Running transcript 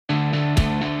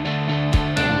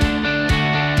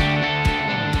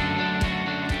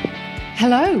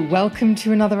Hello, welcome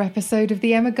to another episode of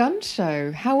The Emma Gunn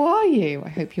Show. How are you? I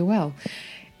hope you're well.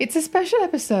 It's a special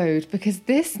episode because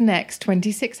this next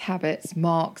 26 Habits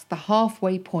marks the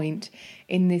halfway point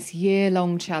in this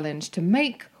year-long challenge to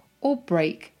make or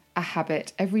break a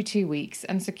habit every 2 weeks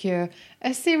and secure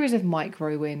a series of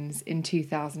micro wins in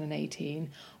 2018.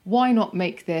 Why not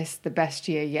make this the best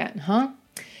year yet, huh?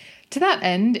 To that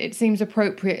end, it seems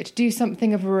appropriate to do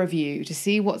something of a review to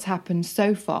see what's happened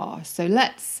so far. So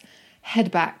let's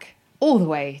head back all the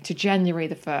way to January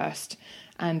the 1st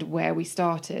and where we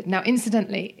started. Now,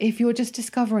 incidentally, if you're just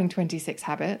discovering 26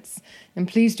 Habits, then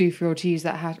please do feel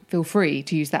free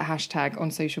to use that hashtag on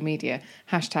social media,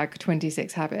 hashtag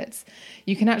 26 Habits.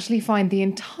 You can actually find the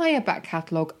entire back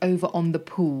catalogue over on The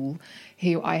Pool,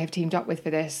 who I have teamed up with for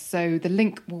this. So the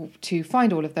link to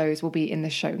find all of those will be in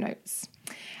the show notes.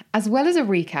 As well as a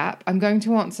recap, I'm going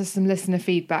to answer some listener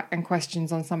feedback and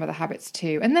questions on some of the habits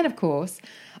too. And then, of course,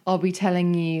 I'll be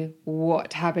telling you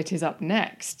what habit is up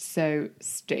next, so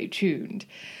stay tuned.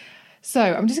 So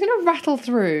I'm just going to rattle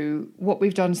through what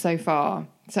we've done so far.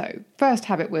 So first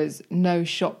habit was no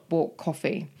shop bought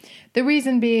coffee. The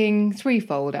reason being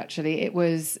threefold, actually. It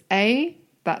was A,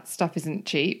 that stuff isn't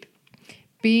cheap.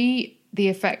 B, the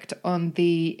effect on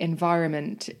the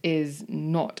environment is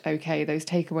not okay. Those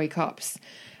takeaway cups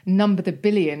number the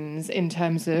billions in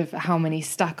terms of how many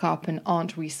stack up and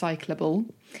aren't recyclable.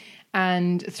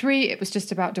 And 3, it was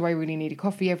just about, do I really need a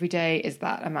coffee every day? Is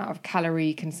that amount of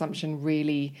calorie consumption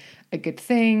really a good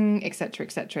thing, etc.,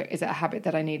 etc.? Is it a habit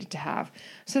that I needed to have?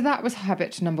 So that was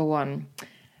habit number 1.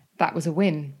 That was a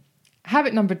win.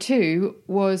 Habit number 2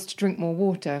 was to drink more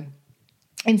water.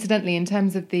 Incidentally, in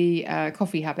terms of the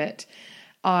coffee habit,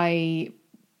 I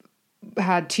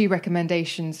had 2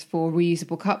 recommendations for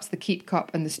reusable cups, the Keep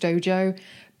Cup and the Stojo.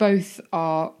 Both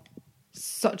are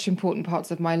such important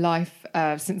parts of my life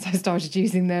since I started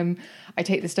using them. I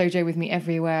take the Stojo with me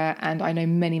everywhere, and I know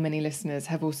many, many listeners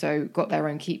have also got their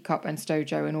own Keep Cup and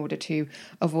Stojo in order to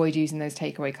avoid using those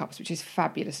takeaway cups, which is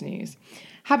fabulous news.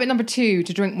 Habit number 2,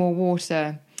 to drink more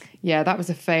water. Yeah, that was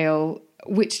a fail,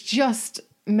 which just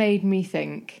made me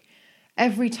think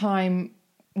every time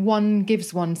one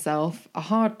gives oneself a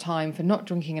hard time for not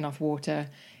drinking enough water,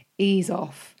 ease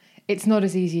off. It's not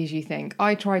as easy as you think.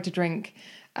 I tried to drink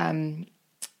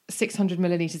 600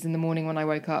 millilitres in the morning when I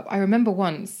woke up. I remember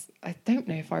once, I don't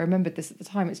know if I remembered this at the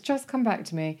time, it's just come back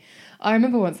to me. I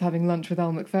remember once having lunch with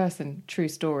Elle Macpherson, true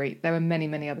story. There were many,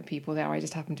 many other people there. I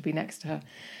just happened to be next to her.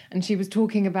 And she was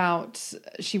talking about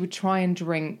she would try and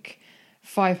drink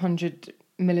 500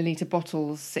 millilitre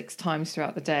bottles 6 times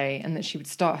throughout the day, and that she would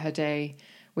start her day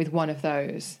with one of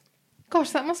those.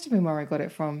 Gosh, that must have been where I got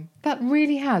it from. That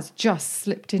really has just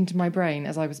slipped into my brain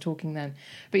as I was talking then.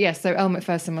 But yes, so Elle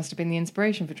Macpherson must have been the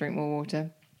inspiration for Drink More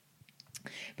Water.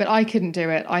 But I couldn't do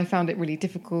it. I found it really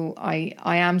difficult. I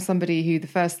am somebody who the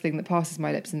first thing that passes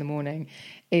my lips in the morning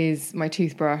is my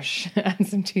toothbrush and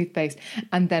some toothpaste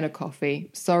and then a coffee.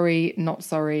 Sorry, not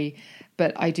sorry.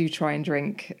 But I do try and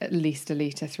drink at least a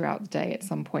litre throughout the day at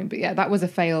some point. But yeah, that was a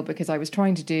fail because I was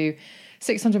trying to do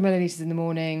 600 millilitres in the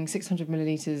morning, 600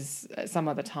 millilitres at some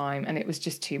other time, and it was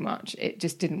just too much. It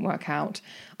just didn't work out.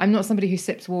 I'm not somebody who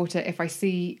sips water. If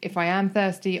I am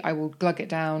thirsty, I will glug it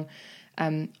down.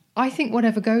 I think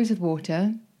whatever goes with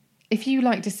water, if you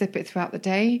like to sip it throughout the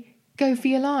day, go for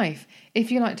your life.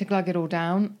 If you like to glug it all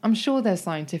down, I'm sure there's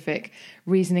scientific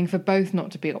reasoning for both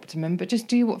not to be optimum, but just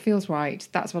do what feels right.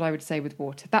 That's what I would say with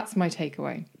water. That's my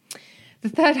takeaway. The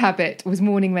third habit was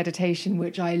morning meditation,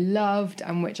 which I loved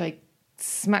and which I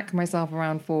smack myself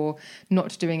around for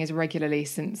not doing as regularly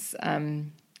since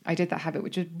I did that habit,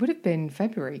 which would have been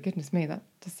February. Goodness me, that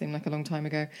does seem like a long time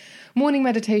ago. Morning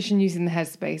meditation using the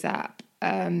Headspace app.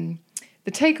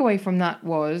 The takeaway from that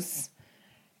was,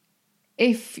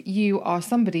 if you are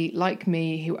somebody like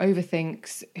me who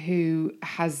overthinks, who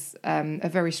has a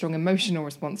very strong emotional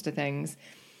response to things,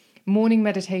 morning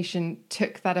meditation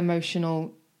took that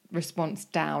emotional response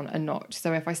down a notch.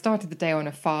 So if I started the day on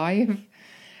a 5,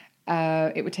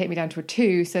 it would take me down to a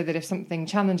 2, so that if something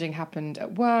challenging happened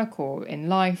at work or in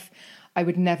life, I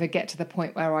would never get to the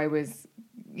point where I was,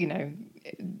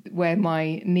 where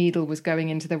my needle was going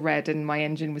into the red and my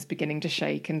engine was beginning to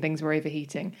shake and things were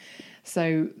overheating.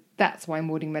 So that's why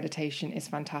morning meditation is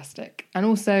fantastic. And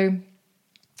also,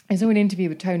 I saw an interview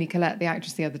with Toni Collette, the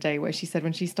actress, the other day, where she said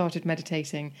when she started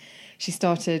meditating,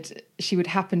 she would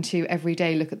happen to every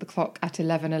day look at the clock at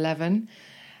 11:11.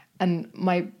 And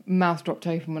my mouth dropped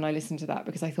open when I listened to that,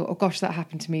 because I thought, oh gosh, that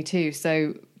happened to me too.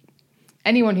 So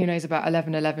anyone who knows about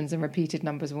 11:11s and repeated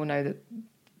numbers will know that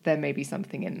there may be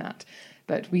something in that.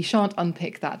 But we shan't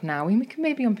unpick that now. We can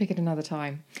maybe unpick it another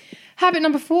time. Habit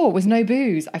number 4 was no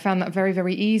booze. I found that very,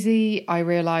 very easy. I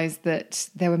realised that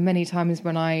there were many times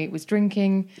when I was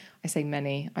drinking. I say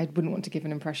many. I wouldn't want to give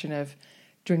an impression of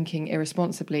drinking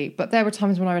irresponsibly, but there were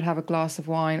times when I would have a glass of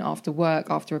wine after work,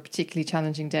 after a particularly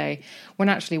challenging day, when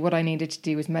actually what I needed to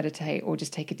do was meditate or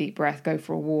just take a deep breath, go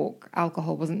for a walk.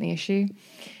 Alcohol wasn't the issue.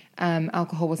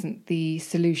 Alcohol wasn't the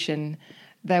solution.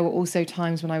 There were also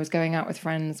times when I was going out with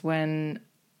friends when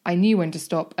I knew when to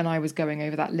stop and I was going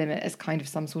over that limit as kind of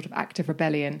some sort of act of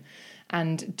rebellion.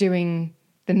 And doing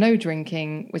the no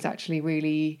drinking was actually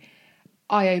really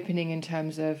eye-opening in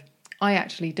terms of I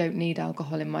actually don't need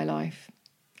alcohol in my life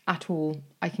at all.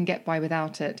 I can get by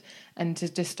without it, and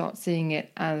to just start seeing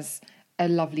it as a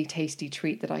lovely, tasty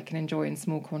treat that I can enjoy in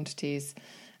small quantities.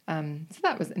 So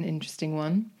that was an interesting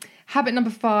one. Habit number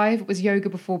 5 was yoga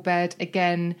before bed.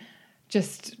 Again,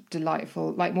 just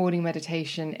delightful. Like morning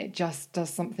meditation, it just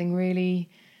does something really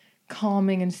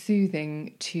calming and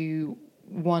soothing to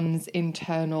one's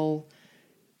internal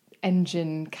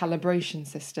engine calibration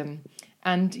system.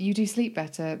 And you do sleep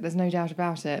better, there's no doubt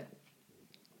about it.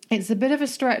 It's a bit of a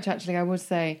stretch, actually, I would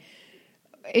say.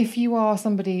 If you are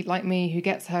somebody like me who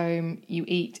gets home, you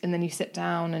eat, and then you sit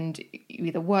down and you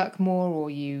either work more or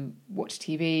you watch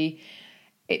TV,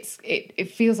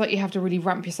 it feels like you have to really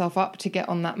ramp yourself up to get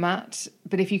on that mat.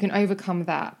 But if you can overcome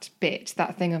that bit,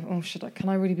 that thing of, can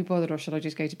I really be bothered, or should I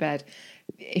just go to bed?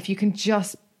 If you can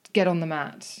just get on the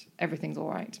mat, everything's all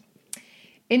right.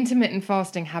 Intermittent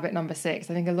fasting, habit number 6.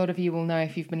 I think a lot of you will know,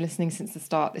 if you've been listening since the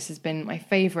start, this has been my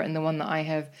favourite and the one that I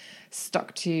have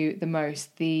stuck to the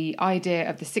most. The idea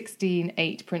of the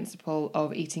 16-8 principle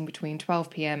of eating between 12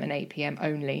 p.m. and 8 p.m.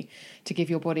 only, to give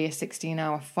your body a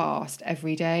 16-hour fast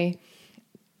every day.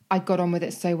 I got on with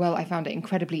it so well. I found it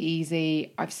incredibly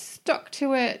easy. I've stuck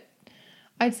to it,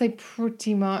 I'd say,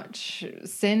 pretty much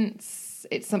since.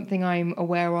 It's something I'm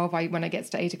aware of. When it gets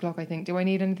to 8 o'clock, I think, do I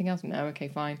need anything else? No, okay,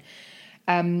 fine.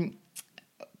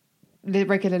 The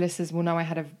regular listeners will know I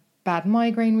had a bad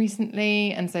migraine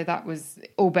recently, and so that was,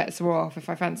 all bets were off. If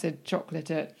I fancied chocolate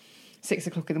at 6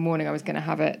 o'clock in the morning, I was going to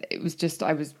have it. It was just,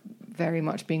 I was very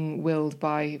much being willed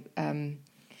by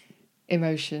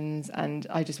emotions, and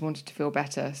I just wanted to feel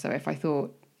better. So if I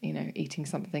thought, eating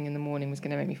something in the morning was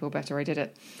going to make me feel better, I did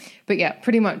it. But yeah,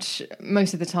 pretty much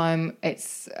most of the time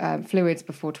it's fluids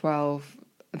before 12.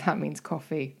 That means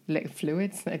coffee.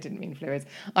 Fluids? I didn't mean fluids.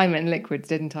 I meant liquids,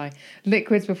 didn't I?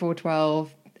 Liquids before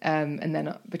 12, and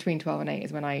then between 12 and 8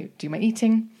 is when I do my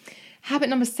eating. Habit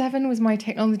number 7 was my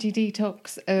technology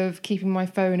detox of keeping my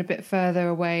phone a bit further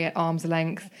away at arm's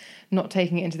length, not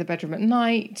taking it into the bedroom at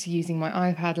night, using my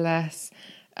iPad less,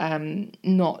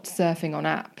 not surfing on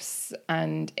apps.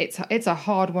 And it's a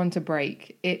hard one to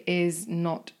break. It is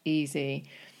not easy.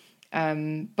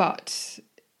 But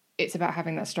it's about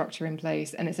having that structure in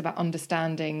place, and it's about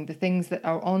understanding the things that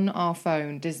are on our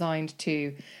phone designed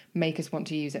to make us want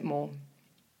to use it more.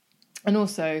 And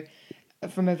also,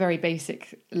 from a very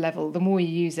basic level, the more you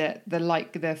use it,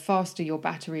 the faster your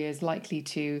battery is likely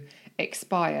to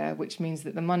expire, which means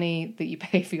that the money that you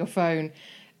pay for your phone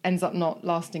ends up not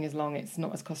lasting as long. It's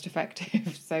not as cost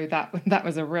effective. So that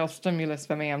was a real stimulus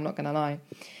for me, I'm not going to lie.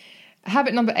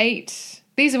 Habit number 8.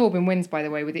 These have all been wins, by the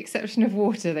way, with the exception of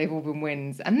water, they've all been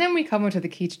wins. And then we come on to the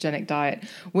ketogenic diet,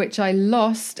 which I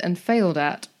lost and failed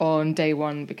at on day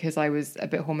 1 because I was a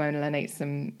bit hormonal and ate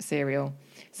some cereal,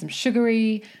 some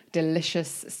sugary,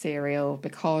 delicious cereal,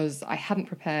 because I hadn't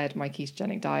prepared my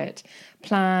ketogenic diet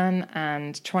plan,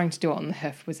 and trying to do it on the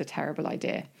hoof was a terrible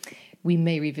idea. We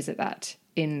may revisit that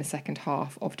in the second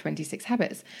half of 26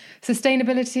 Habits.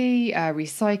 Sustainability,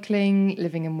 recycling,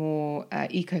 living a more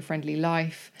eco-friendly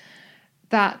life.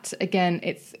 That, again,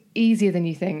 it's easier than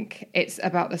you think. It's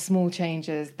about the small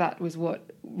changes. That was what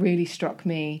really struck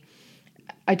me.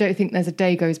 I don't think there's a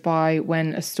day goes by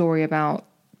when a story about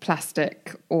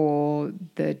plastic or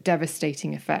the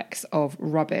devastating effects of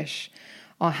rubbish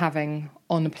are having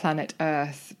on planet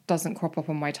Earth doesn't crop up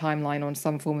on my timeline on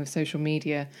some form of social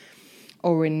media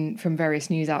or from various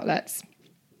news outlets.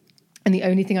 And the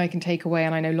only thing I can take away,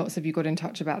 and I know lots of you got in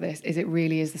touch about this, is it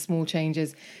really is the small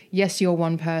changes. Yes, you're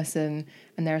one person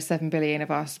and there are 7 billion of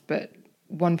us, but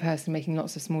one person making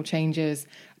lots of small changes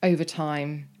over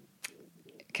time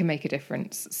can make a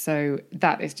difference. So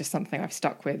that is just something I've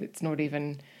stuck with. It's not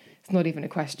even a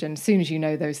question. As soon as you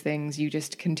know those things, you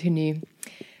just continue.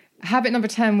 Habit number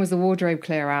 10 was the wardrobe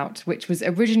clear out, which was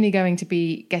originally going to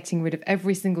be getting rid of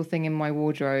every single thing in my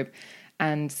wardrobe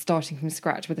and starting from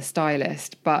scratch with a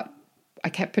stylist, but I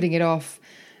kept putting it off.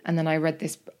 And then I read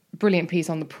this brilliant piece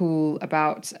on The Pool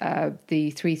about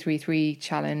the 333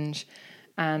 challenge,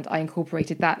 and I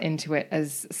incorporated that into it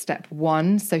as step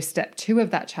 1. So step 2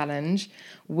 of that challenge,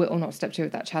 or not step 2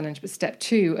 of that challenge, but step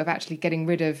 2 of actually getting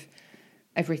rid of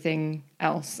everything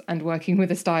else and working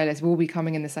with a stylist will be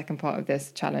coming in the second part of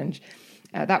this challenge.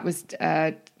 That was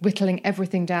whittling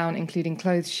everything down, including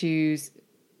clothes, shoes.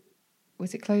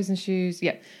 Was it clothes and shoes?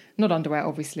 Yeah, not underwear,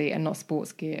 obviously, and not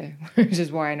sports gear, which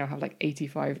is why I now have like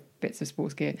 85 bits of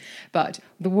sports gear. But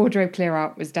the wardrobe clear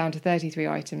out was down to 33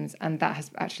 items, and that has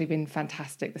actually been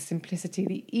fantastic. The simplicity,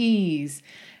 the ease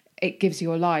it gives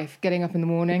your life. Getting up in the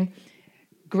morning,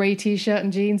 grey t-shirt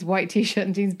and jeans, white t-shirt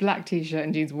and jeans, black t-shirt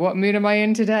and jeans. What mood am I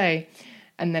in today?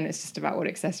 And then it's just about what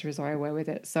accessories I wear with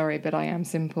it. Sorry, but I am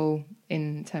simple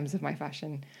in terms of my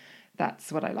fashion.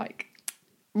 That's what I like.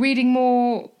 Reading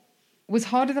more was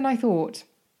harder than I thought.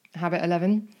 Habit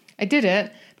 11. I did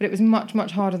it, but it was much,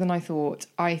 much harder than I thought.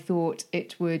 I thought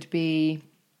it would be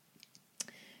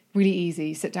really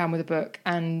easy, sit down with a book,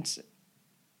 and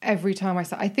every time I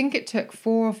sat, I think it took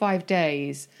 4 or 5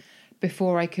 days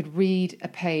before I could read a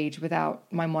page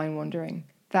without my mind wandering.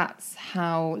 That's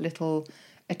how little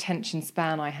attention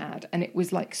span I had, and it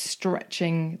was like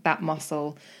stretching that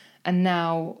muscle. And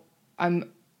now I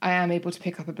am able to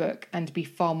pick up a book and be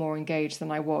far more engaged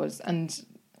than I was, and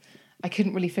I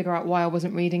couldn't really figure out why I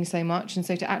wasn't reading so much. And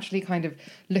so to actually kind of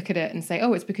look at it and say,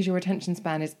 oh, it's because your attention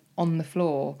span is on the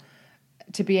floor,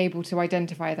 to be able to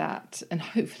identify that and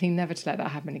hopefully never to let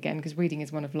that happen again, because reading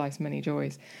is one of life's many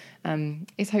joys,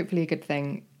 is hopefully a good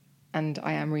thing. And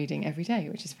I am reading every day,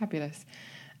 which is fabulous.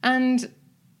 And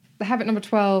the habit number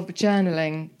 12,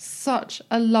 journaling, such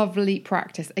a lovely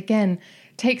practice. Again,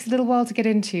 takes a little while to get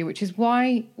into, which is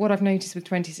why what I've noticed with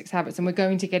 26 Habits, and we're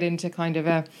going to get into kind of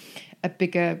a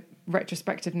bigger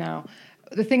retrospective now.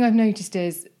 The thing I've noticed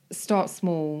is start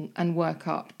small and work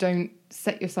up. Don't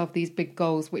set yourself these big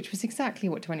goals, which was exactly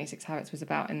what 26 Habits was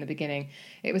about in the beginning.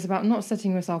 It was about not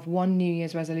setting yourself one New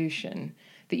Year's resolution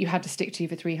that you had to stick to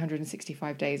for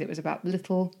 365 days. It was about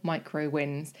little micro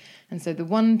wins. And so the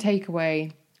one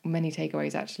takeaway, many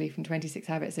takeaways actually from 26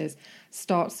 Habits, is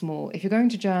start small. If you're going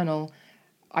to journal,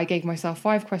 I gave myself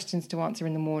 5 questions to answer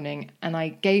in the morning, and I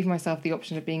gave myself the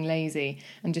option of being lazy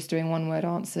and just doing one-word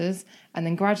answers. And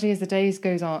then gradually, as the days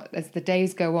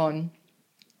go on,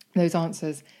 those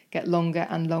answers get longer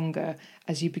and longer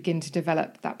as you begin to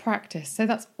develop that practice. So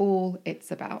that's all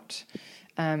it's about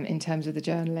in terms of the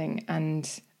journaling. And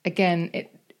again,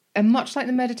 and much like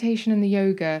the meditation and the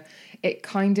yoga, it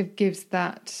kind of gives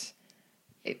that.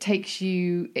 It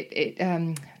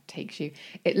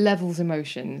levels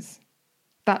emotions.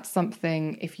 That's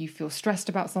something, if you feel stressed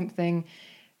about something,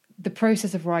 the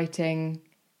process of writing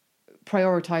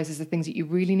prioritizes the things that you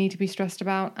really need to be stressed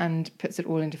about and puts it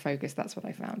all into focus. That's what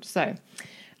I found. So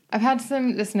I've had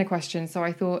some listener questions, so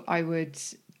I thought I would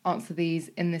answer these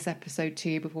in this episode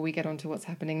too before we get on to what's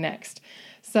happening next.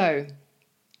 So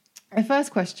my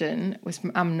first question was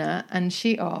from Amna, and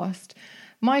she asked,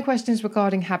 my question is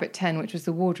regarding habit 10, which was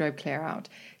the wardrobe clear out.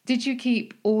 Did you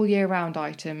keep all year round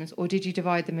items, or did you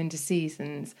divide them into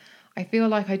seasons? I feel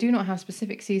like I do not have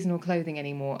specific seasonal clothing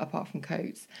anymore apart from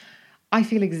coats. I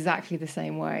feel exactly the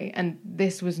same way. And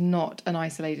this was not an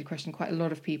isolated question. Quite a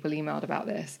lot of people emailed about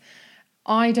this.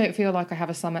 I don't feel like I have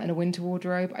a summer and a winter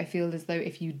wardrobe. I feel as though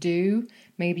if you do,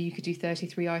 maybe you could do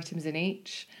 33 items in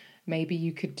each. Maybe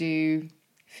you could do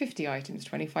 50 items,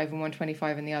 25 in one,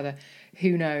 25 in the other.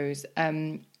 Who knows?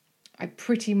 I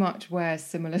pretty much wear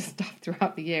similar stuff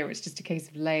throughout the year. It's just a case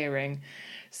of layering.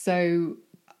 So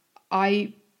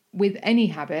with any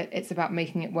habit, it's about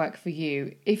making it work for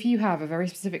you. If you have a very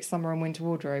specific summer and winter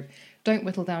wardrobe, don't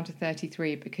whittle down to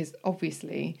 33, because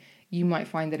obviously you might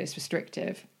find that it's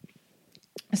restrictive.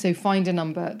 So find a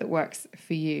number that works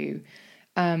for you.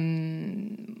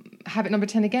 Habit number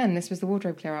 10 again, this was the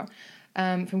wardrobe clear out.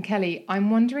 From Kelly, I'm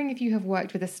wondering if you have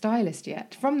worked with a stylist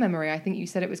yet. From memory, I think you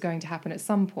said it was going to happen at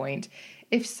some point.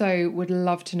 If so, would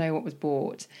love to know what was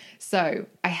bought. So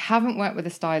I haven't worked with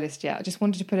a stylist yet. I just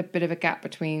wanted to put a bit of a gap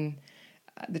between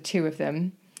the two of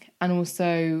them, and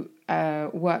also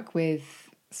work with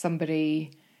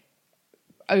somebody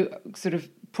sort of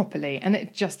properly. And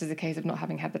it just is a case of not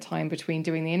having had the time between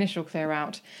doing the initial clear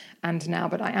out and now.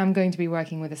 But I am going to be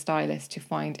working with a stylist to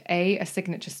find a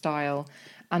signature style,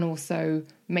 and also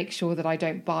make sure that I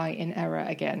don't buy in error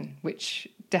again, which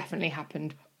definitely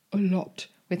happened a lot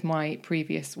with my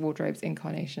previous wardrobe's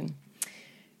incarnation.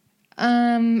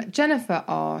 Jennifer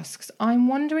asks, I'm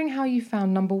wondering how you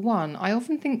found number 1. I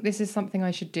often think this is something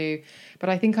I should do, but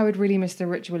I think I would really miss the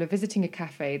ritual of visiting a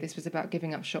cafe. This was about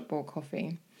giving up shop-bought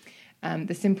coffee.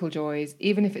 The simple joys,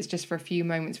 even if it's just for a few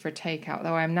moments for a takeout,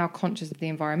 though I am now conscious of the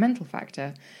environmental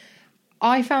factor.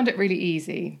 I found it really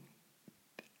easy.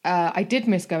 I did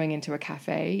miss going into a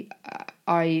cafe.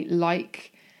 I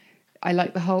like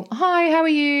the whole, hi, how are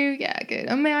you? Yeah, good.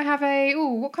 And may I have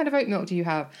what kind of oat milk do you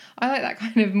have? I like that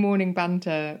kind of morning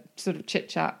banter, sort of chit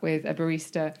chat with a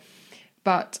barista.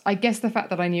 But I guess the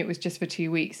fact that I knew it was just for 2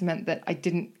 weeks meant that it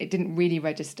didn't really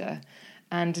register.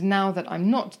 And now that I'm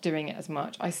not doing it as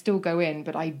much, I still go in,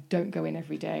 but I don't go in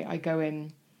every day. I go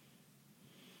in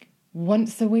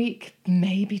once a week,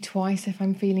 maybe twice if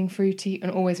I'm feeling fruity,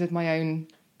 and always with my own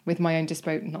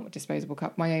not disposable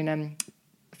cup, my own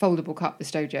foldable cup, the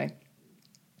Stojo.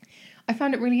 I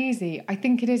found it really easy. I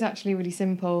think it is actually really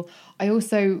simple. I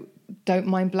also don't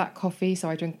mind black coffee, so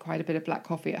I drink quite a bit of black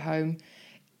coffee at home.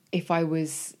 If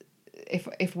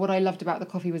what I loved about the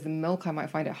coffee was the milk, I might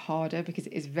find it harder because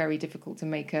it is very difficult to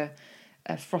make a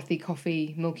frothy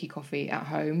coffee, milky coffee at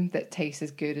home that tastes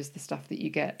as good as the stuff that you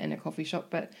get in a coffee shop.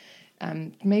 But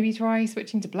maybe try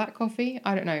switching to black coffee.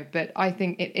 I don't know. But I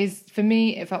think it is, for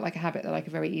me, it felt like a habit that I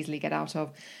could very easily get out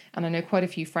of. And I know quite a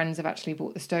few friends have actually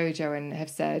bought the Stojo and have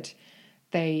said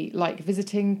they like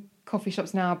visiting coffee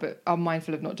shops now, but are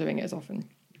mindful of not doing it as often.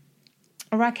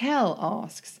 Raquel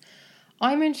asks,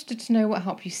 I'm interested to know what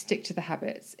helped you stick to the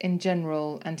habits in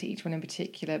general and to each one in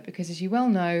particular, because as you well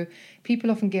know, people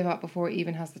often give up before it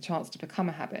even has the chance to become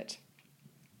a habit.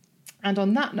 And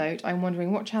on that note, I'm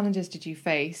wondering, what challenges did you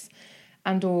face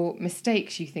and or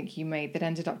mistakes you think you made that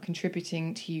ended up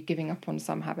contributing to you giving up on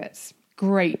some habits?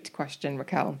 Great question,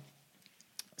 Raquel.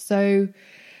 So,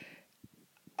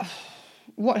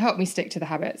 what helped me stick to the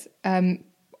habits?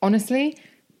 Honestly,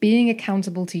 being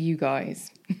accountable to you guys.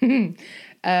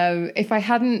 If I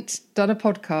hadn't done a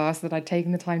podcast that I'd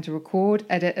taken the time to record,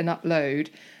 edit and upload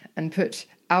and put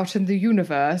out in the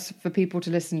universe for people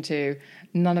to listen to,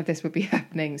 none of this would be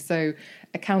happening. So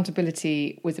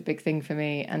accountability was a big thing for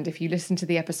me. And if you listen to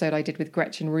the episode I did with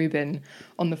Gretchen Rubin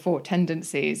on the 4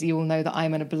 tendencies, you will know that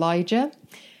I'm an obliger.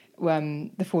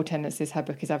 The 4 tendencies, her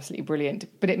book is absolutely brilliant,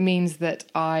 but it means that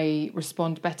I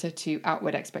respond better to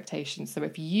outward expectations. So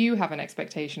if you have an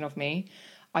expectation of me,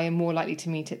 I am more likely to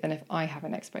meet it than if I have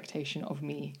an expectation of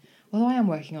me. Although I am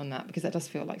working on that because that does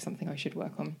feel like something I should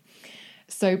work on.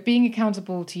 So being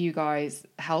accountable to you guys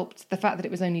helped. The fact that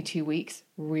it was only 2 weeks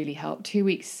really helped. 2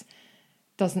 weeks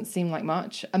doesn't seem like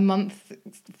much. A month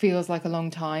feels like a long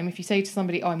time. If you say to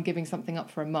somebody, I'm giving something up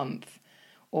for a month,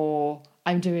 or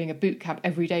I'm doing a boot camp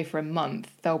every day for a month,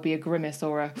 there'll be a grimace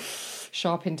or a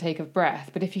sharp intake of breath.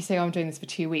 But if you say, I'm doing this for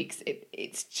 2 weeks,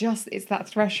 it's that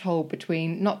threshold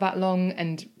between not that long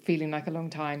and feeling like a long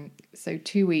time. So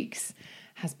 2 weeks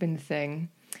has been the thing.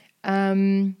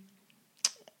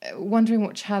 Wondering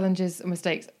what challenges or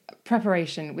mistakes.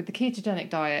 Preparation. With the ketogenic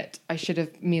diet, I should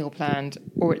have meal planned,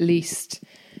 or at least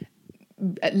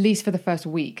for the first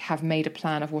week, have made a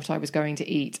plan of what I was going to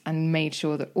eat and made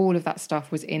sure that all of that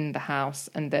stuff was in the house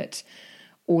and that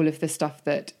all of the stuff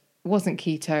that wasn't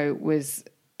keto was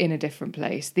in a different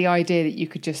place. The idea that you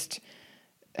could just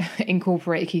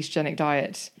incorporate a ketogenic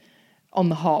diet on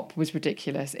the hop was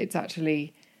ridiculous. It's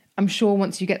actually, I'm sure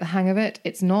once you get the hang of it,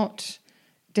 it's not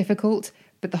difficult,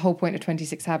 but the whole point of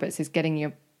 26 Habits is getting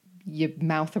your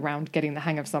mouth around getting the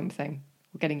hang of something,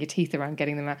 or getting your teeth around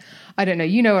getting them out. I don't know.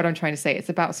 You know what I'm trying to say. It's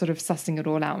about sort of sussing it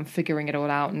all out and figuring it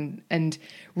all out and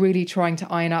really trying to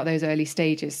iron out those early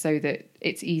stages so that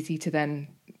it's easy to then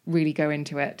really go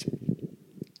into it.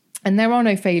 And there are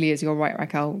no failures, you're right,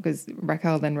 Raquel, because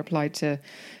Raquel then replied to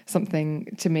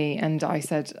something to me and I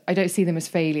said, I don't see them as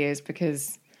failures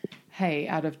because, hey,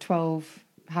 out of 12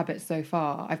 habits so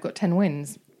far, I've got 10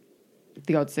 wins.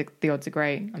 The odds are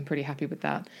great. I'm pretty happy with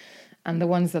that. And the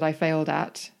ones that I failed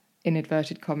at, in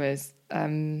inverted commas,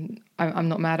 I'm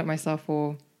not mad at myself,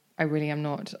 or I really am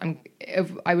not.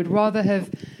 I would rather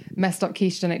have messed up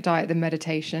ketogenic diet than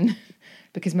meditation,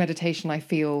 because meditation, I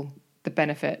feel the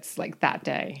benefits like that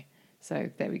day.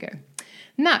 So there we go.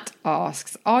 Nat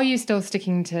asks, are you still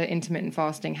sticking to intermittent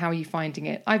fasting? How are you finding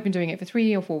it? I've been doing it for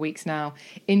 3 or 4 weeks now.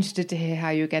 Interested to hear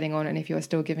how you're getting on and if you're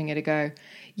still giving it a go.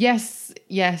 Yes,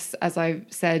 as I've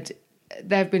said,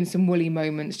 there have been some woolly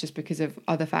moments just because of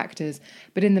other factors.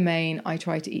 But in the main, I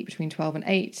try to eat between 12 and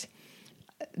 8.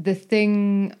 The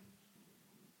thing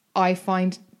I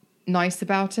find nice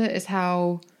about it is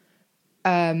how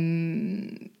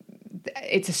it's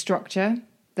a structure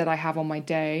that I have on my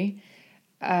day.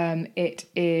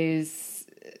 It's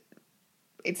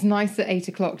nice at 8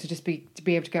 o'clock to just be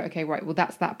able to go, okay, right, well,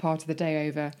 that's that part of the day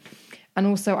over. And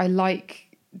also I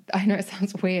know it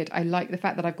sounds weird, I like the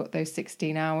fact that I've got those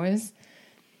 16 hours.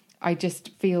 I just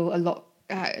feel a lot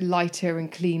lighter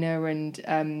and cleaner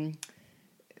and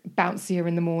bouncier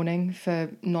in the morning for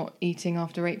not eating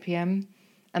after 8 p.m.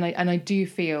 I do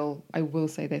feel, I will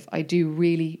say this, I do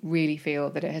really, really feel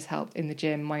that it has helped in the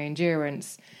gym. My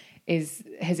endurance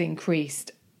has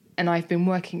increased, and I've been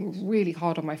working really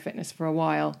hard on my fitness for a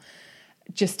while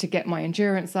just to get my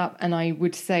endurance up. And I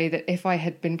would say that if I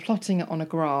had been plotting it on a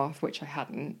graph, which I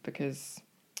hadn't because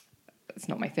it's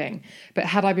not my thing, but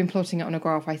had I been plotting it on a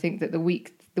graph, I think that the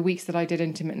weeks that I did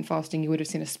intermittent fasting, you would have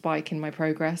seen a spike in my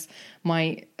progress.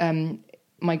 My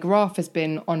graph has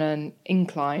been on an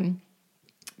incline,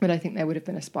 but I think there would have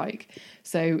been a spike.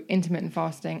 So intermittent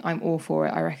fasting, I'm all for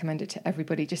it. I recommend it to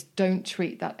everybody. Just don't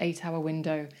treat that 8-hour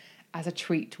window as a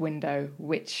treat window,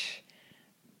 which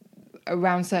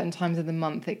around certain times of the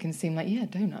month, it can seem like, yeah,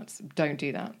 donuts. Don't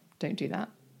do that. Don't do that.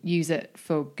 Use it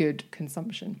for good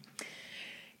consumption.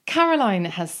 Caroline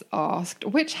has asked,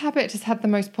 which habit has had the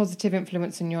most positive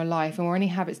influence in your life, and were any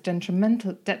habits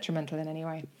detrimental in any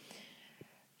way?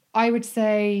 I would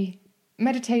say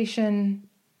meditation,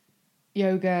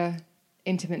 yoga,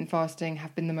 intermittent fasting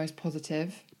have been the most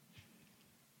positive.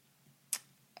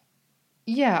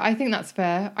 Yeah, I think that's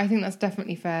fair. I think that's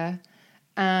definitely fair.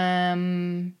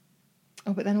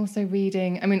 But then also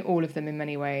reading, I mean, all of them in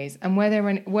many ways. And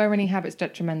were any habits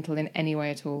detrimental in any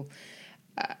way at all?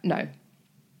 No.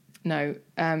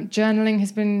 Journaling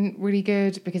has been really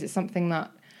good because it's something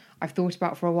that I've thought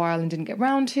about for a while and didn't get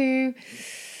round to.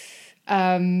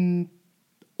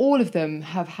 All of them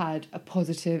have had a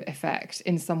positive effect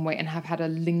in some way and have had a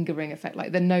lingering effect.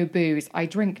 Like the no booze, I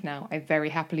drink now. I very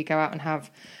happily go out and have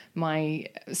my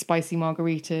spicy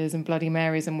margaritas and Bloody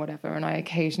Marys and whatever, and I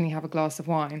occasionally have a glass of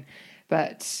wine.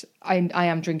 But I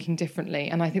am drinking differently,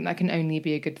 and I think that can only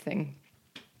be a good thing.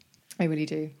 I really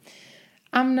do.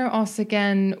 Amno asks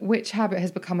again, which habit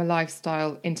has become a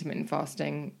lifestyle? Intermittent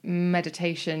fasting,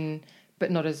 meditation, but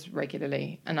not as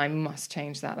regularly, and I must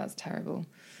change that. That's terrible.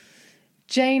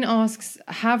 Jane asks,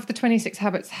 have the 26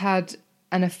 habits had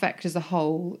an effect as a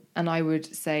whole? And I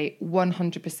would say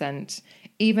 100%.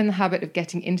 Even the habit of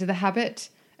getting into the habit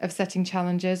of setting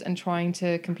challenges and trying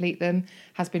to complete them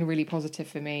has been really positive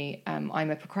for me.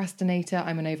 I'm a procrastinator,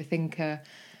 I'm an overthinker,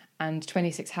 and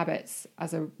 26 habits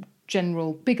as a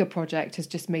general bigger project has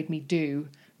just made me do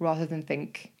rather than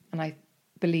think. And I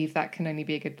believe that can only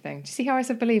be a good thing. Do you see how I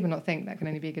said believe and not think? That can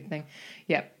only be a good thing.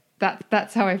 Yeah,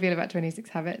 that's how I feel about 26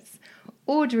 habits.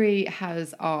 Audrey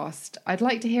has asked, I'd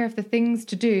like to hear if the things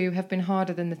to do have been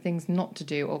harder than the things not to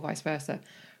do, or vice versa.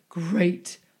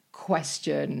 Great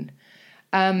question.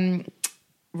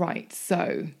 Right,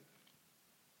 so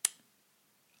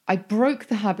I broke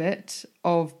the habit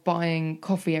of buying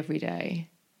coffee every day.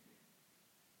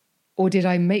 Or did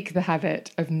I make the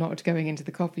habit of not going into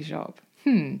the coffee shop?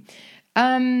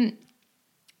 I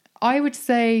would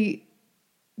say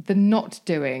the not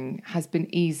doing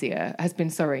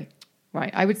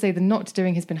I would say the not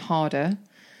doing has been harder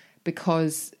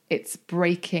because it's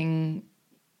breaking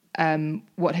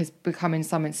what has become in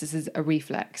some instances a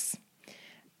reflex.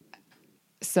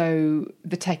 So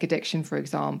the tech addiction, for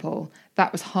example,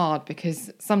 that was hard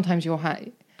because sometimes your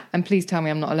hand, and please tell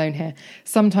me I'm not alone here,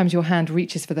 sometimes your hand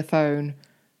reaches for the phone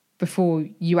before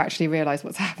you actually realise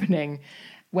what's happening.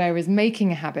 Whereas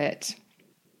making a habit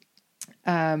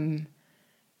has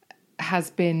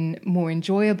been more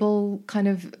enjoyable, kind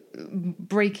of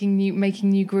making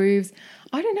new grooves.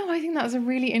 I don't know, I think that's a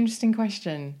really interesting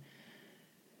question.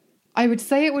 I would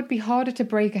say it would be harder to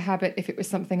break a habit if it was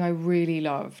something I really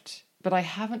loved. But I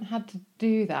haven't had to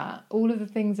do that. All of the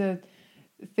things are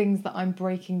things that I'm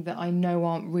breaking that I know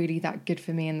aren't really that good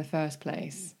for me in the first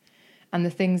place. And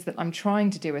the things that I'm trying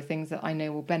to do are things that I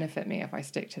know will benefit me if I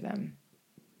stick to them.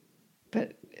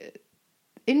 But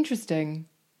interesting.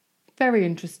 Very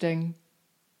interesting.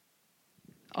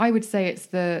 I would say it's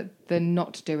the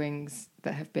not doings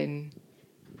that have been...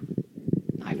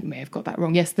 I may have got that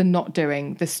wrong. Yes, the not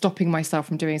doing, the stopping myself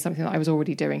from doing something that I was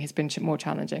already doing has been more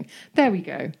challenging. There we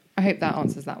go. I hope that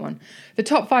answers that one. The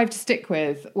top 5 to stick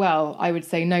with, well, I would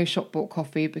say no shop-bought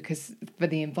coffee because for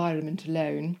the environment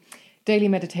alone, daily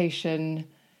meditation,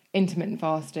 intermittent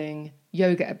fasting,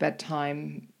 yoga at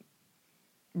bedtime,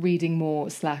 reading more /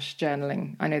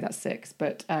 journaling. I know that's 6,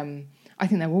 but I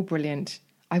think they're all brilliant.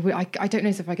 I don't know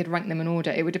if I could rank them in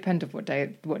order. It would depend on what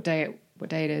day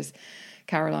it is.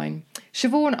 Caroline.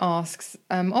 Siobhan asks,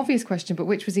 obvious question, but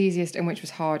which was easiest and which was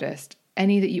hardest?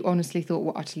 Any that you honestly thought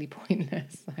were utterly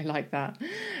pointless? I like that.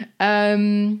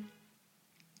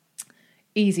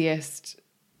 Easiest.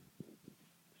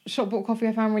 Shop-bought coffee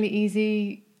I found really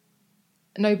easy.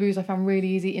 No booze I found really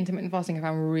easy. Intermittent fasting I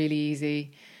found really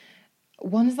easy.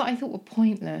 Ones that I thought were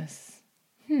pointless.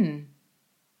 No,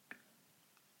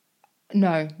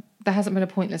 there hasn't been a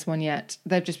pointless one yet.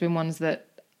 They've just been ones that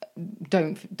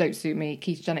don't suit me.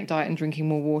 Ketogenic diet and drinking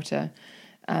more water.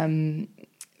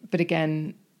 But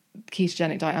again,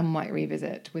 ketogenic diet I might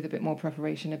revisit with a bit more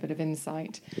preparation, a bit of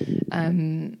insight.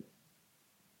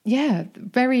 Yeah,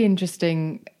 very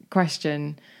interesting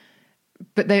question.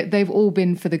 But they've all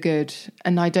been for the good,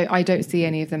 and I don't see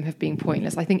any of them have been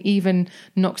pointless. I think even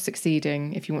not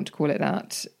succeeding, if you want to call it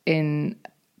that, in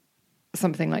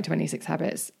something like 26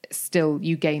 Habits, still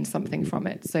you gain something from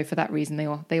it. So for that reason, they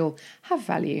all have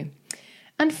value.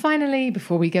 And finally,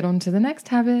 before we get on to the next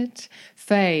habit,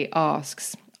 Faye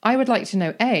asks, I would like to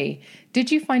know, A,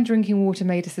 did you find drinking water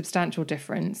made a substantial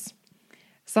difference?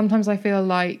 Sometimes I feel as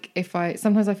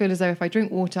though if I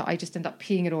drink water, I just end up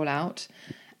peeing it all out.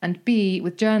 And B,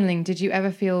 with journaling, did you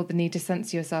ever feel the need to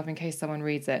censor yourself in case someone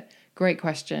reads it? Great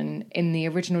question. In the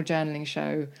original journaling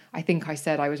show, I think I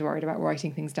said I was worried about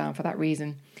writing things down for that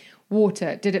reason.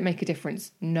 Water, did it make a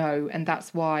difference? No. And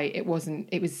that's why it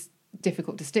was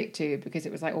difficult to stick to, because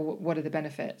it was like, oh, what are the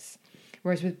benefits?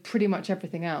 Whereas with pretty much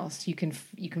everything else, you can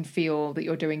feel that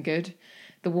you're doing good.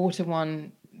 The water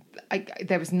one,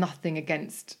 there was nothing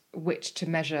against which to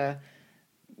measure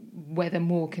whether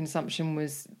more consumption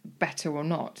was better or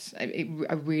not. I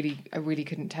really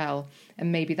couldn't tell,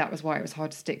 and maybe that was why it was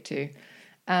hard to stick to.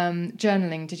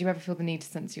 Journaling, did you ever feel the need to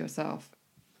censor yourself?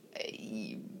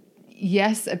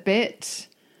 Yes, a bit,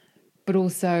 but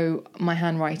also my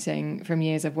handwriting from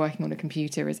years of working on a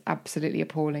computer is absolutely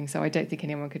appalling, so I don't think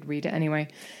anyone could read it anyway.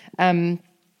 And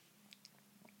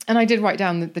I did write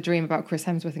down the dream about Chris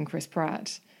Hemsworth and Chris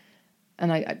Pratt,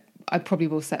 and I probably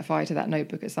will set fire to that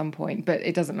notebook at some point, but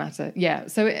it doesn't matter. Yeah,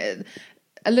 so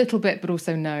a little bit, but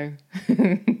also no,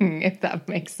 if that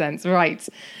makes sense. Right.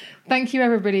 Thank you,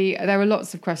 everybody. There were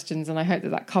lots of questions, and I hope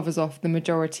that covers off the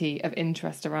majority of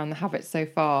interest around the habits so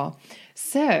far.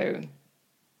 So,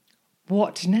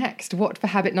 what next? What for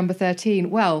habit number 13?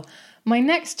 Well, my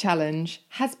next challenge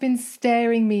has been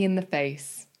staring me in the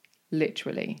face,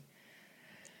 literally.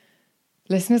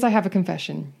 Listeners, I have a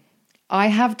confession. I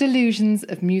have delusions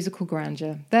of musical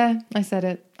grandeur. There, I said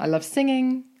it. I love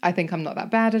singing. I think I'm not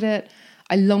that bad at it.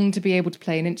 I long to be able to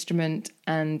play an instrument,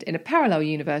 and in a parallel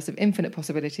universe of infinite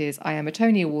possibilities, I am a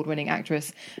Tony Award-winning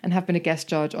actress and have been a guest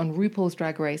judge on RuPaul's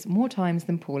Drag Race more times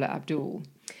than Paula Abdul.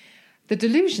 The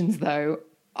delusions, though,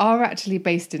 are actually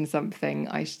based in something,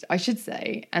 I should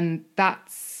say, and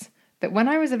that's that when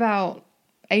I was about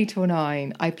 8 or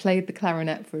 9, I played the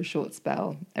clarinet for a short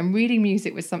spell, and reading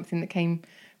music was something that came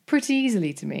pretty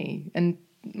easily to me, and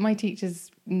my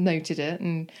teachers noted it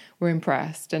and were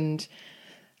impressed. And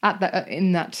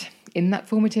in that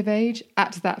formative age,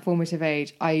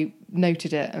 I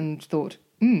noted it and thought,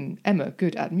 Emma,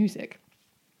 good at music.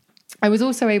 I was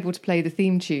also able to play the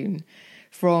theme tune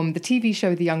from the TV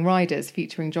show The Young Riders,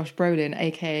 featuring Josh Brolin,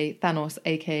 aka Thanos,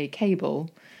 aka Cable,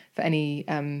 for any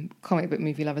comic book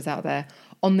movie lovers out there,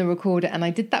 on the recorder, and I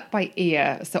did that by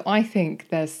ear. So I think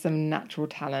there's some natural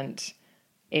talent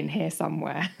in here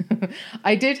somewhere.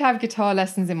 I did have guitar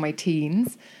lessons in my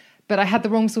teens, but I had the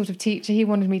wrong sort of teacher. He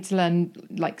wanted me to learn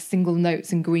like single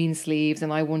notes and green sleeves,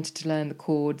 and I wanted to learn the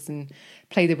chords and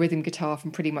play the rhythm guitar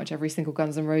from pretty much every single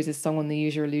Guns N' Roses song on the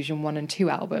Use Your Illusion 1 and 2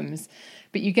 albums.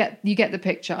 But you get the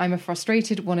picture. I'm a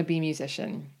frustrated wannabe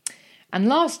musician. And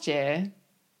last year,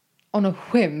 on a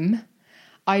whim,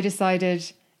 I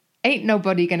decided, ain't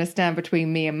nobody going to stand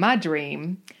between me and my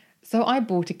dream. So I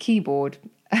bought a keyboard,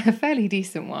 a fairly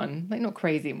decent one, like not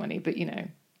crazy money, but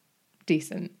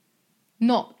decent.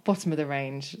 Not bottom of the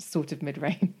range, sort of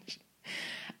mid-range.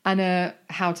 And a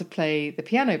how to play the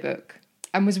piano book,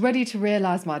 and was ready to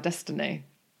realise my destiny.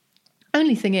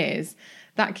 Only thing is,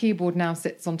 that keyboard now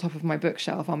sits on top of my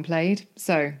bookshelf unplayed.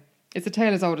 So it's a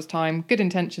tale as old as time, good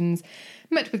intentions,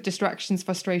 met with distractions,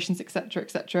 frustrations, etc.,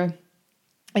 etc.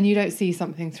 And you don't see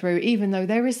something through, even though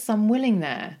there is some willing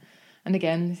there. And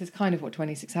again, this is kind of what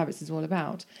 26 Habits is all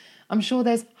about. I'm sure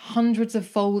there's hundreds of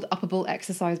fold-uppable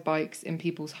exercise bikes in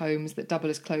people's homes that double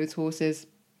as clothes horses,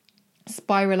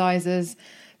 spiralizers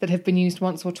that have been used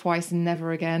once or twice and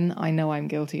never again. I know I'm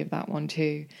guilty of that one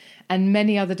too. And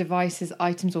many other devices,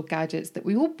 items or gadgets that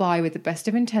we all buy with the best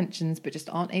of intentions but just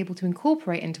aren't able to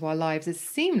incorporate into our lives as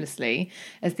seamlessly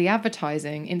as the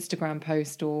advertising, Instagram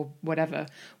post or whatever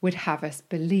would have us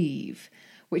believe.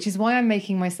 Which is why I'm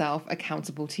making myself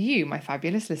accountable to you, my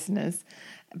fabulous listeners,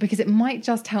 because it might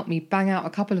just help me bang out a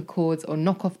couple of chords or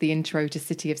knock off the intro to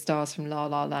City of Stars from La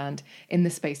La Land in the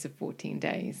space of 14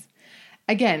 days.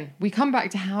 Again, we come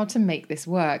back to how to make this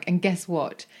work, and guess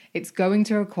what? It's going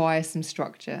to require some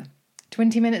structure.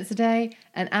 20 minutes a day,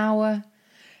 an hour.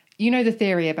 You know the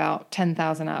theory about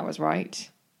 10,000 hours, right?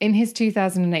 In his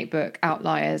 2008 book,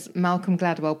 Outliers, Malcolm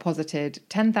Gladwell posited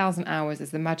 10,000 hours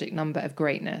as the magic number of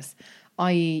greatness,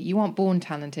 i.e. you aren't born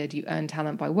talented, you earn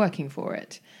talent by working for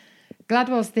it.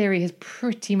 Gladwell's theory has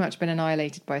pretty much been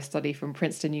annihilated by a study from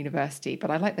Princeton University,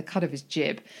 but I like the cut of his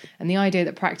jib and the idea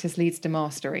that practice leads to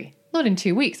mastery. Not in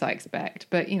 2 weeks, I expect,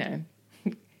 but,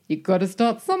 you've got to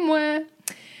start somewhere.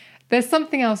 There's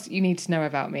something else you need to know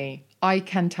about me. I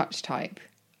can touch type.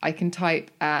 I can type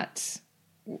at,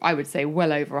 I would say,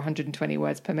 well over 120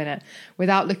 words per minute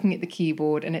without looking at the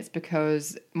keyboard, and it's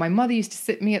because my mother used to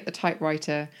sit me at the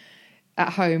typewriter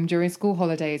at home during school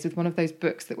holidays with one of those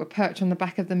books that were perched on the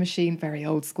back of the machine, very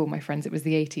old school, my friends, it was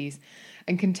the 80s,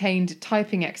 and contained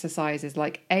typing exercises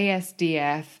like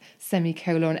ASDF,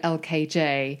 semicolon,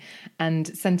 LKJ, and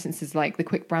sentences like the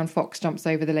quick brown fox jumps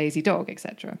over the lazy dog,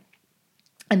 etc.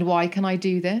 And why can I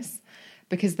do this?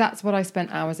 Because that's what I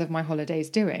spent hours of my holidays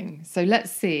doing. So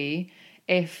let's see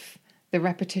if the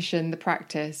repetition, the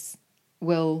practice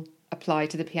will apply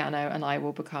to the piano and I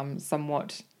will become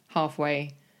somewhat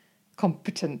halfway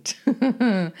competent.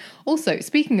 Also,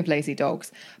 speaking of lazy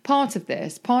dogs, part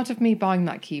of me buying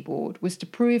that keyboard was to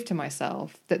prove to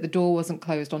myself that the door wasn't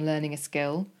closed on learning a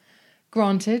skill.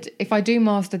 Granted, if I do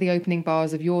master the opening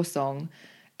bars of your song,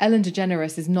 Ellen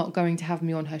DeGeneres is not going to have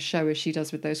me on her show as she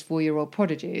does with those 4-year-old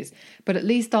prodigies, but at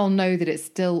least I'll know that it's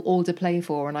still all to play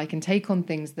for and I can take on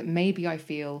things that maybe I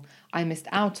feel I missed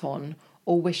out on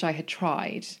or wish I had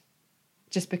tried.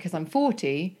 Just because I'm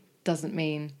 40 doesn't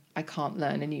mean I can't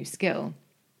learn a new skill.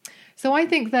 So I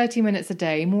think 30 minutes a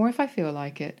day, more if I feel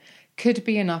like it, could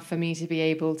be enough for me to be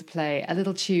able to play a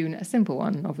little tune, a simple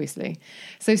one, obviously.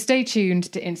 So stay tuned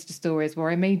to Insta Stories where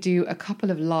I may do a couple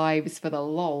of lives for the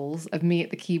lols of me at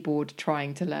the keyboard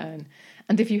trying to learn.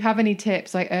 And if you have any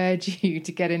tips, I urge you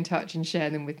to get in touch and share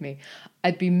them with me.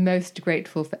 I'd be most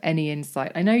grateful for any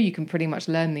insight. I know you can pretty much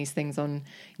learn these things on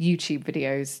YouTube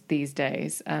videos these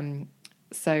days.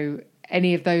 So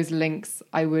any of those links,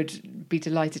 I would be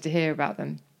delighted to hear about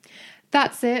them.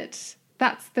 That's it.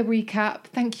 That's the recap.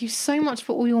 Thank you so much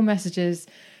for all your messages,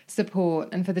 support,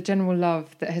 and for the general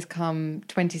love that has come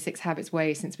 26 Habits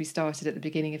way since we started at the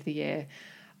beginning of the year.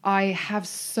 I have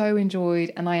so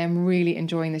enjoyed and I am really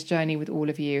enjoying this journey with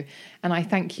all of you. And I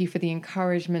thank you for the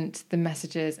encouragement, the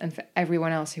messages, and for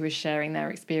everyone else who is sharing their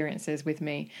experiences with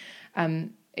me.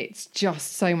 It's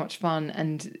just so much fun,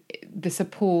 and the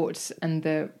support and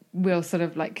the real sort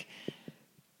of like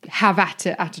have at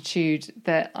it attitude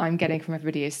that I'm getting from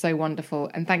everybody is so wonderful.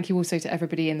 And thank you also to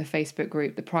everybody in the Facebook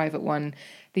group, the private one,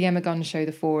 the Emma Gunn Show,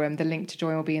 the forum. The link to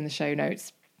join will be in the show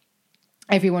notes.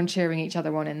 Everyone cheering each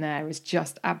other on in there is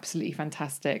just absolutely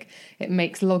fantastic. It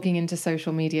makes logging into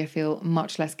social media feel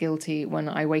much less guilty when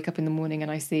I wake up in the morning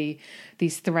and I see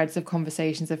these threads of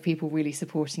conversations of people really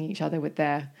supporting each other with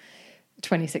their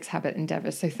 26 habit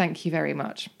endeavours. So thank you very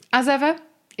much. As ever,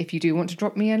 if you do want to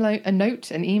drop me a note,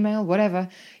 an email, whatever,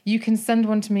 you can send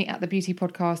one to me at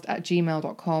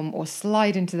thebeautypodcast@gmail.com or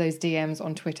slide into those DMs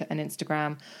on Twitter and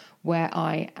Instagram where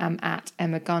I am at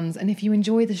Emma Guns. And if you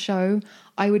enjoy the show,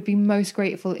 I would be most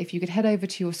grateful if you could head over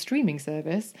to your streaming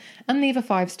service and leave a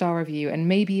 5-star review and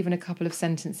maybe even a couple of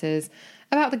sentences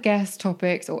about the guest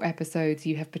topics or episodes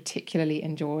you have particularly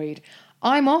enjoyed.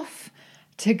 I'm off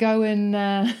to go and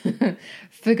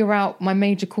figure out my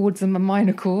major chords and my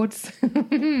minor chords.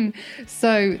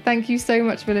 So thank you so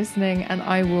much for listening, and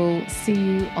I will see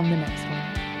you on the next one.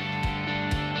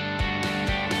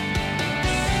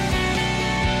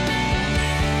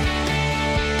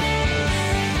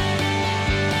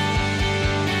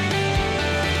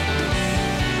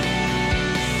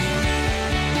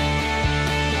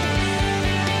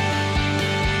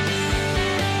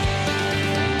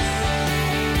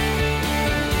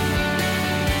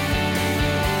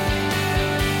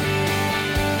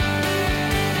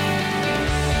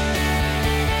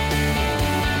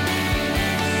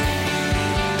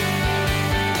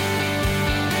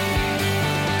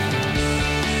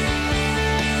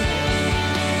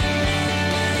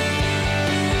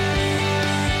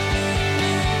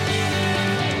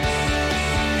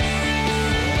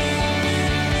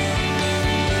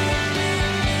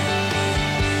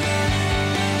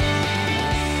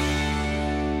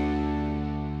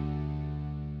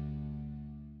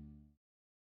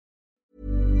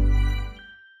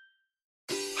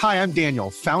 Hi, I'm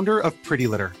Daniel, founder of Pretty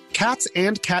Litter. Cats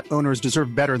and cat owners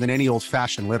deserve better than any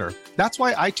old-fashioned litter. That's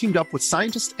why I teamed up with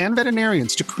scientists and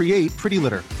veterinarians to create Pretty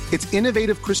Litter. Its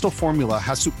innovative crystal formula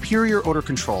has superior odor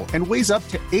control and weighs up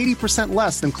to 80%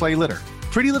 less than clay litter.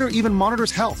 Pretty Litter even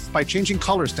monitors health by changing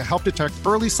colors to help detect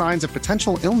early signs of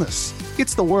potential illness.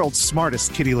 It's the world's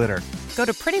smartest kitty litter. Go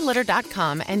to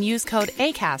prettylitter.com and use code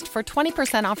ACAST for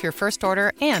 20% off your first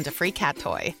order and a free cat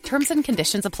toy. Terms and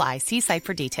conditions apply. See site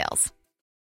for details.